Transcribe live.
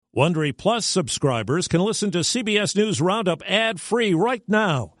Wondery Plus subscribers can listen to CBS News Roundup ad-free right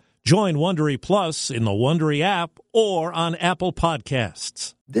now. Join Wondery Plus in the Wondery app or on Apple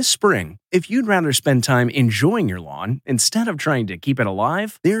Podcasts. This spring, if you'd rather spend time enjoying your lawn instead of trying to keep it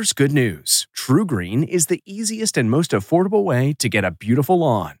alive, there's good news. True Green is the easiest and most affordable way to get a beautiful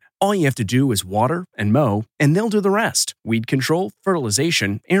lawn. All you have to do is water and mow, and they'll do the rest. Weed control,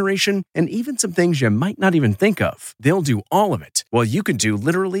 fertilization, aeration, and even some things you might not even think of. They'll do all of it, while you can do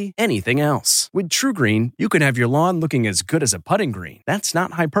literally anything else. With True Green, you can have your lawn looking as good as a putting green. That's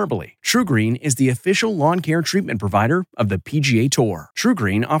not hyperbole. True Green is the official lawn care treatment provider of the PGA Tour. True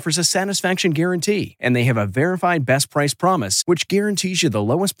Green offers a satisfaction guarantee, and they have a verified best price promise, which guarantees you the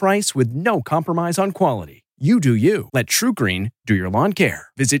lowest price with no compromise on quality. You do you. Let True Green do your lawn care.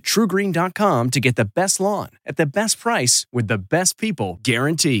 Visit TrueGreen.com to get the best lawn at the best price with the best people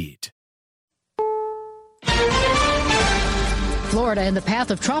guaranteed. Florida in the path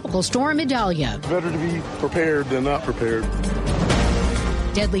of Tropical Storm Idalia. Better to be prepared than not prepared.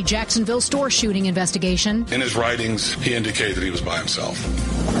 Deadly Jacksonville store shooting investigation. In his writings, he indicated he was by himself.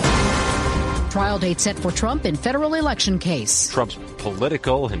 Trial date set for Trump in federal election case. Trump's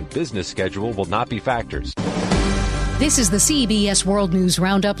political and business schedule will not be factors. This is the CBS World News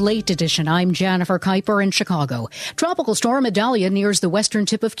Roundup Late Edition. I'm Jennifer Kuiper in Chicago. Tropical storm Idalia nears the western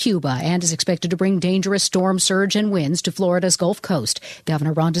tip of Cuba and is expected to bring dangerous storm surge and winds to Florida's Gulf Coast.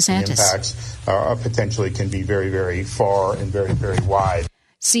 Governor Ron DeSantis. The impacts potentially can be very, very far and very, very wide.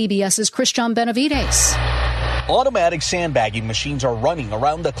 CBS's Christian Benavides. Automatic sandbagging machines are running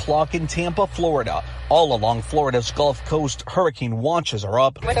around the clock in Tampa, Florida. All along Florida's Gulf Coast, hurricane watches are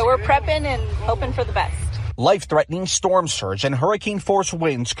up. So we're prepping and hoping for the best. Life-threatening storm surge and hurricane-force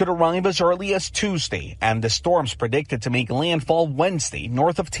winds could arrive as early as Tuesday, and the storm's predicted to make landfall Wednesday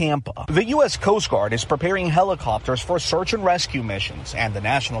north of Tampa. The U.S. Coast Guard is preparing helicopters for search and rescue missions, and the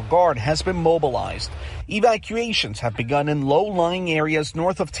National Guard has been mobilized. Evacuations have begun in low-lying areas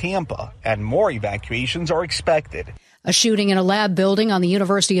north of Tampa, and more evacuations are expected. A shooting in a lab building on the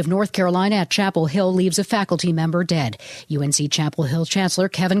University of North Carolina at Chapel Hill leaves a faculty member dead. UNC Chapel Hill Chancellor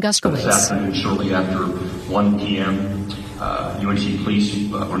Kevin Guskowitz. This afternoon, shortly after 1 p.m., UNC police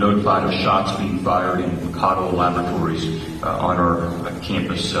were notified of shots being fired in Mikado Laboratories on our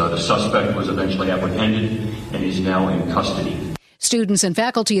campus. The suspect was eventually apprehended and is now in custody. Students and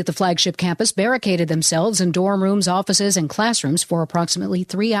faculty at the flagship campus barricaded themselves in dorm rooms, offices, and classrooms for approximately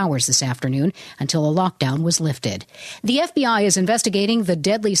 3 hours this afternoon until a lockdown was lifted. The FBI is investigating the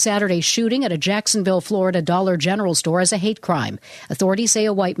deadly Saturday shooting at a Jacksonville, Florida Dollar General store as a hate crime. Authorities say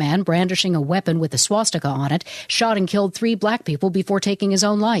a white man brandishing a weapon with a swastika on it shot and killed 3 black people before taking his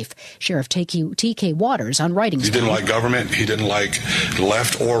own life. Sheriff T.K. Waters on writing. He didn't like government. He didn't like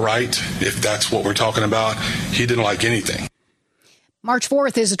left or right, if that's what we're talking about. He didn't like anything. March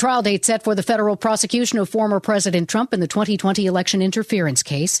 4th is a trial date set for the federal prosecution of former President Trump in the 2020 election interference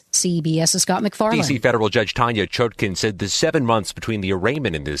case. CBS's Scott McFarland. D.C. federal judge Tanya Chutkan said the 7 months between the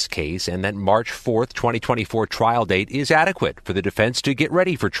arraignment in this case and that March 4th, 2024 trial date is adequate for the defense to get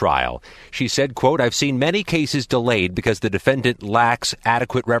ready for trial. She said, quote, "I've seen many cases delayed because the defendant lacks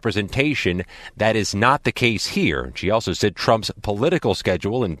adequate representation. That is not the case here." She also said Trump's political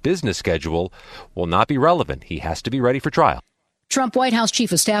schedule and business schedule will not be relevant. He has to be ready for trial. Trump White House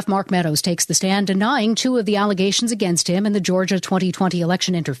Chief of Staff Mark Meadows takes the stand denying 2 of the allegations against him in the Georgia 2020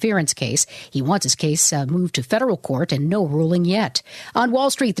 election interference case. He wants his case moved to federal court and no ruling yet. On Wall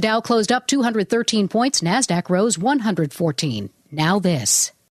Street, the Dow closed up 213 points. NASDAQ rose 114. Now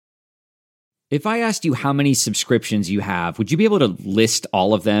this. If I asked you how many subscriptions you have, would you be able to list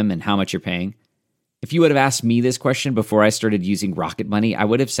all of them and how much you're paying? If you would have asked me this question before I started using Rocket Money, I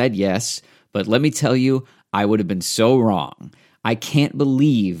would have said yes. But let me tell you, I would have been so wrong. I can't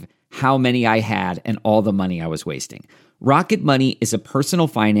believe how many I had and all the money I was wasting. Rocket Money is a personal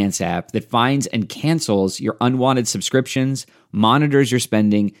finance app that finds and cancels your unwanted subscriptions, monitors your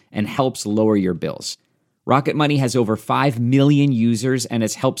spending, and helps lower your bills. Rocket Money has over 5 million users and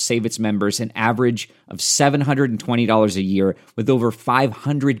has helped save its members an average of $720 a year with over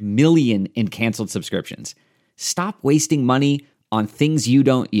 500 million in canceled subscriptions. Stop wasting money on things you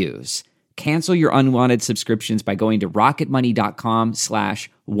don't use. Cancel your unwanted subscriptions by going to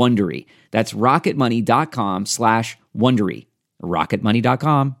rocketmoney.com/Wondery. That's rocketmoney.com/Wondery.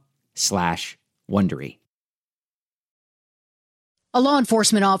 rocketmoney.com/Wondery. A law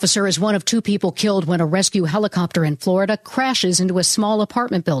enforcement officer is one of 2 people killed when a rescue helicopter in Florida crashes into a small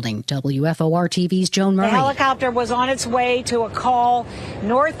apartment building. WFOR-TV's Joan Murray. The helicopter was on its way to a call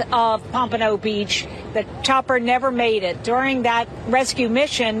north of Pompano Beach The chopper never made it. During that rescue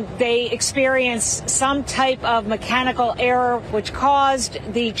mission, they experienced some type of mechanical error which caused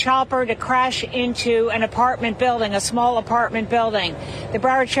the chopper to crash into an apartment building, a small apartment building. The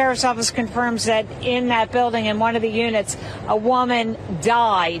Broward Sheriff's Office confirms that in that building, in one of the units, a woman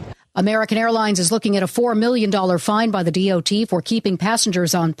died. American Airlines is looking at a $4 million fine by the DOT for keeping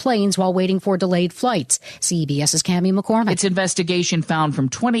passengers on planes while waiting for delayed flights. CBS's Cammie McCormick. Its investigation found from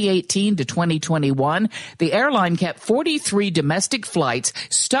 2018 to 2021, the airline kept 43 domestic flights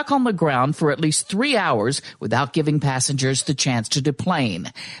stuck on the ground for at least 3 hours without giving passengers the chance to deplane.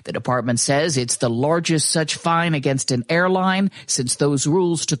 The department says it's the largest such fine against an airline since those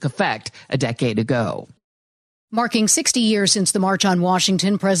rules took effect a decade ago. Marking 60 years since the March on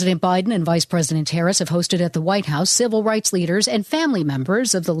Washington, President Biden and Vice President Harris have hosted at the White House civil rights leaders and family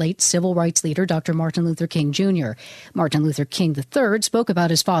members of the late civil rights leader, Dr. Martin Luther King Jr. Martin Luther King III spoke about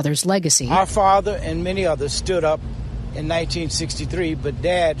his father's legacy. Our father and many others stood up in 1963, but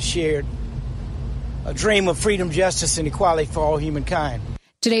Dad shared a dream of freedom, justice, and equality for all humankind.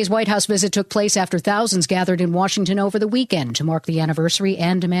 Today's White House visit took place after thousands gathered in Washington over the weekend to mark the anniversary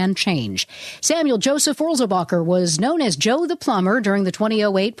and demand change. Samuel Joseph Wurzelbacher was known as Joe the Plumber during the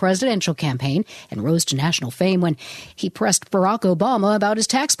 2008 presidential campaign and rose to national fame when he pressed Barack Obama about his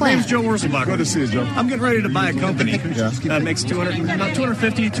tax plan. My name's Joe Wurzelbacher. Good to see you, Joe. I'm getting ready to buy a company that makes $250,000,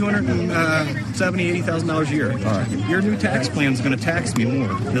 $270,000, $80,000 a year. All right. Your new tax plan is going to tax me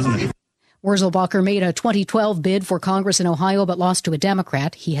more, isn't it? Wurzelbacher made a 2012 bid for Congress in Ohio but lost to a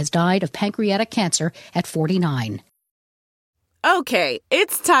Democrat. He has died of pancreatic cancer at 49. Okay,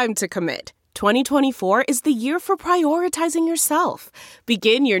 it's time to commit. 2024 is the year for prioritizing yourself.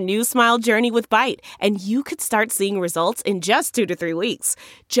 Begin your new smile journey with Byte, and you could start seeing results in just 2 to 3 weeks.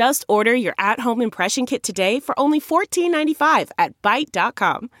 Just order your at-home impression kit today for only $14.95 at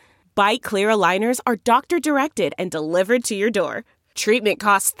Byte.com. Byte clear aligners are doctor-directed and delivered to your door. Treatment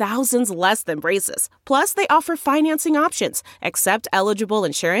costs thousands less than braces. Plus, they offer financing options, accept eligible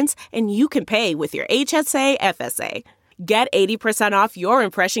insurance, and you can pay with your HSA FSA. Get 80% off your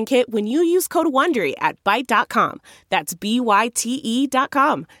impression kit when you use code WONDERY at Byte.com. That's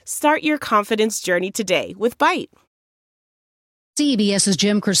BYTE.com. Start your confidence journey today with Byte. CBS's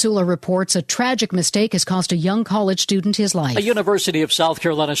Jim Krasula reports a tragic mistake has cost a young college student his life. A University of South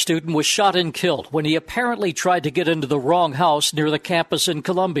Carolina student was shot and killed when he apparently tried to get into the wrong house near the campus in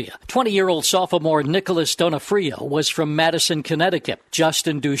Columbia. 20-year-old sophomore Nicholas Donofrio was from Madison, Connecticut.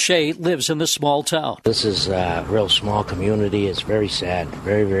 Justin Duche lives in the small town. This is a real small community. It's very sad,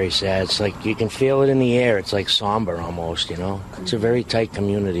 very, very sad. It's like you can feel it in the air. It's like somber almost, you know. It's a very tight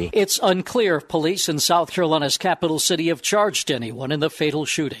community. It's unclear if police in South Carolina's capital city have charged anyone in the fatal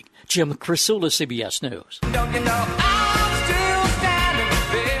shooting. Jim Krasula, CBS News.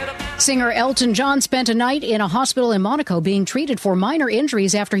 Singer Elton John spent a night in a hospital in Monaco being treated for minor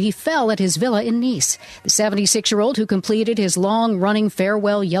injuries after he fell at his villa in Nice. The 76-year-old who completed his long-running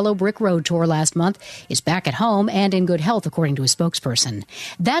Farewell Yellow Brick Road tour last month is back at home and in good health, according to a spokesperson.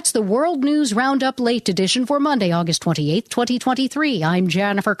 That's the World News Roundup Late Edition for Monday, August 28th, 2023. I'm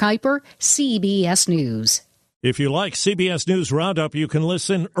Jennifer Kuiper, CBS News. If you like CBS News Roundup, you can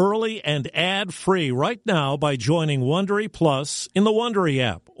listen early and ad-free right now by joining Wondery Plus in the Wondery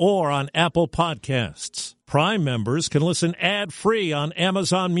app or on Apple Podcasts. Prime members can listen ad-free on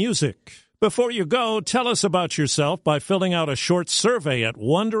Amazon Music. Before you go, tell us about yourself by filling out a short survey at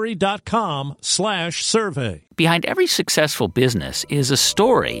Wondery.com/survey. Behind every successful business is a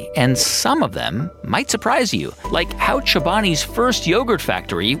story, and some of them might surprise you. Like how Chobani's first yogurt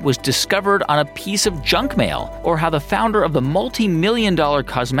factory was discovered on a piece of junk mail, or how the founder of the multi-million-dollar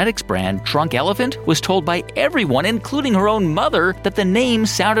cosmetics brand Drunk Elephant was told by everyone, including her own mother, that the name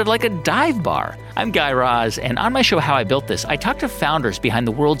sounded like a dive bar. I'm Guy Raz, and on my show How I Built This, I talk to founders behind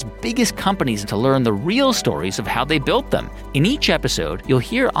the world's biggest companies to learn the real stories of how they built them. In each episode, you'll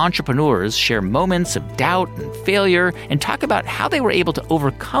hear entrepreneurs share moments of doubt and failure and talk about how they were able to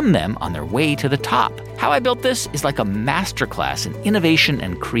overcome them on their way to the top. How I Built This is like a masterclass in innovation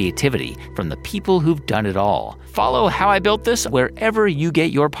and creativity from the people who've done it all. Follow How I Built This wherever you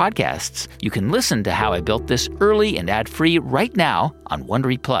get your podcasts. You can listen to How I Built This early and ad-free right now on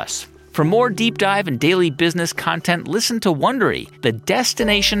Wondery Plus. For more deep dive and daily business content, listen to Wondery, the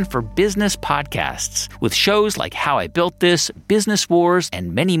destination for business podcasts. With shows like How I Built This, Business Wars,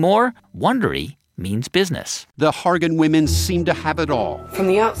 and many more, Wondery means business. The Hargan women seem to have it all. From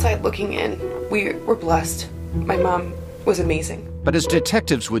the outside looking in, we were blessed. My mom was amazing. But as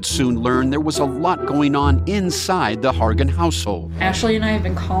detectives would soon learn, there was a lot going on inside the Hargan household. Ashley and I have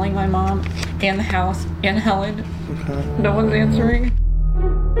been calling my mom and the house and Helen. No one's answering.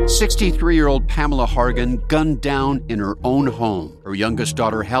 63-year-old Pamela Hargan gunned down in her own home. Her youngest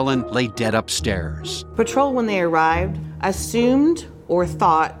daughter, Helen, lay dead upstairs. Patrol, when they arrived, assumed or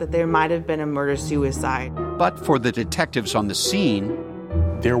thought that there might have been a murder-suicide. But for the detectives on the scene,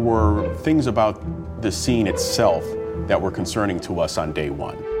 there were things about the scene itself that were concerning to us on day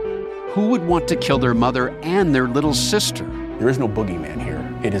one. Who would want to kill their mother and their little sister? There is no boogeyman here.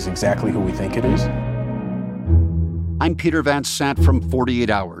 It is exactly who we think it is. I'm Peter Van Sant from 48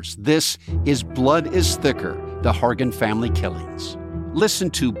 Hours. This is Blood is Thicker, the Hargan Family Killings.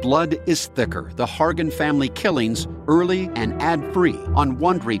 Listen to Blood is Thicker, the Hargan Family Killings, early and ad-free on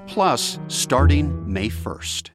Wondery Plus starting May 1st.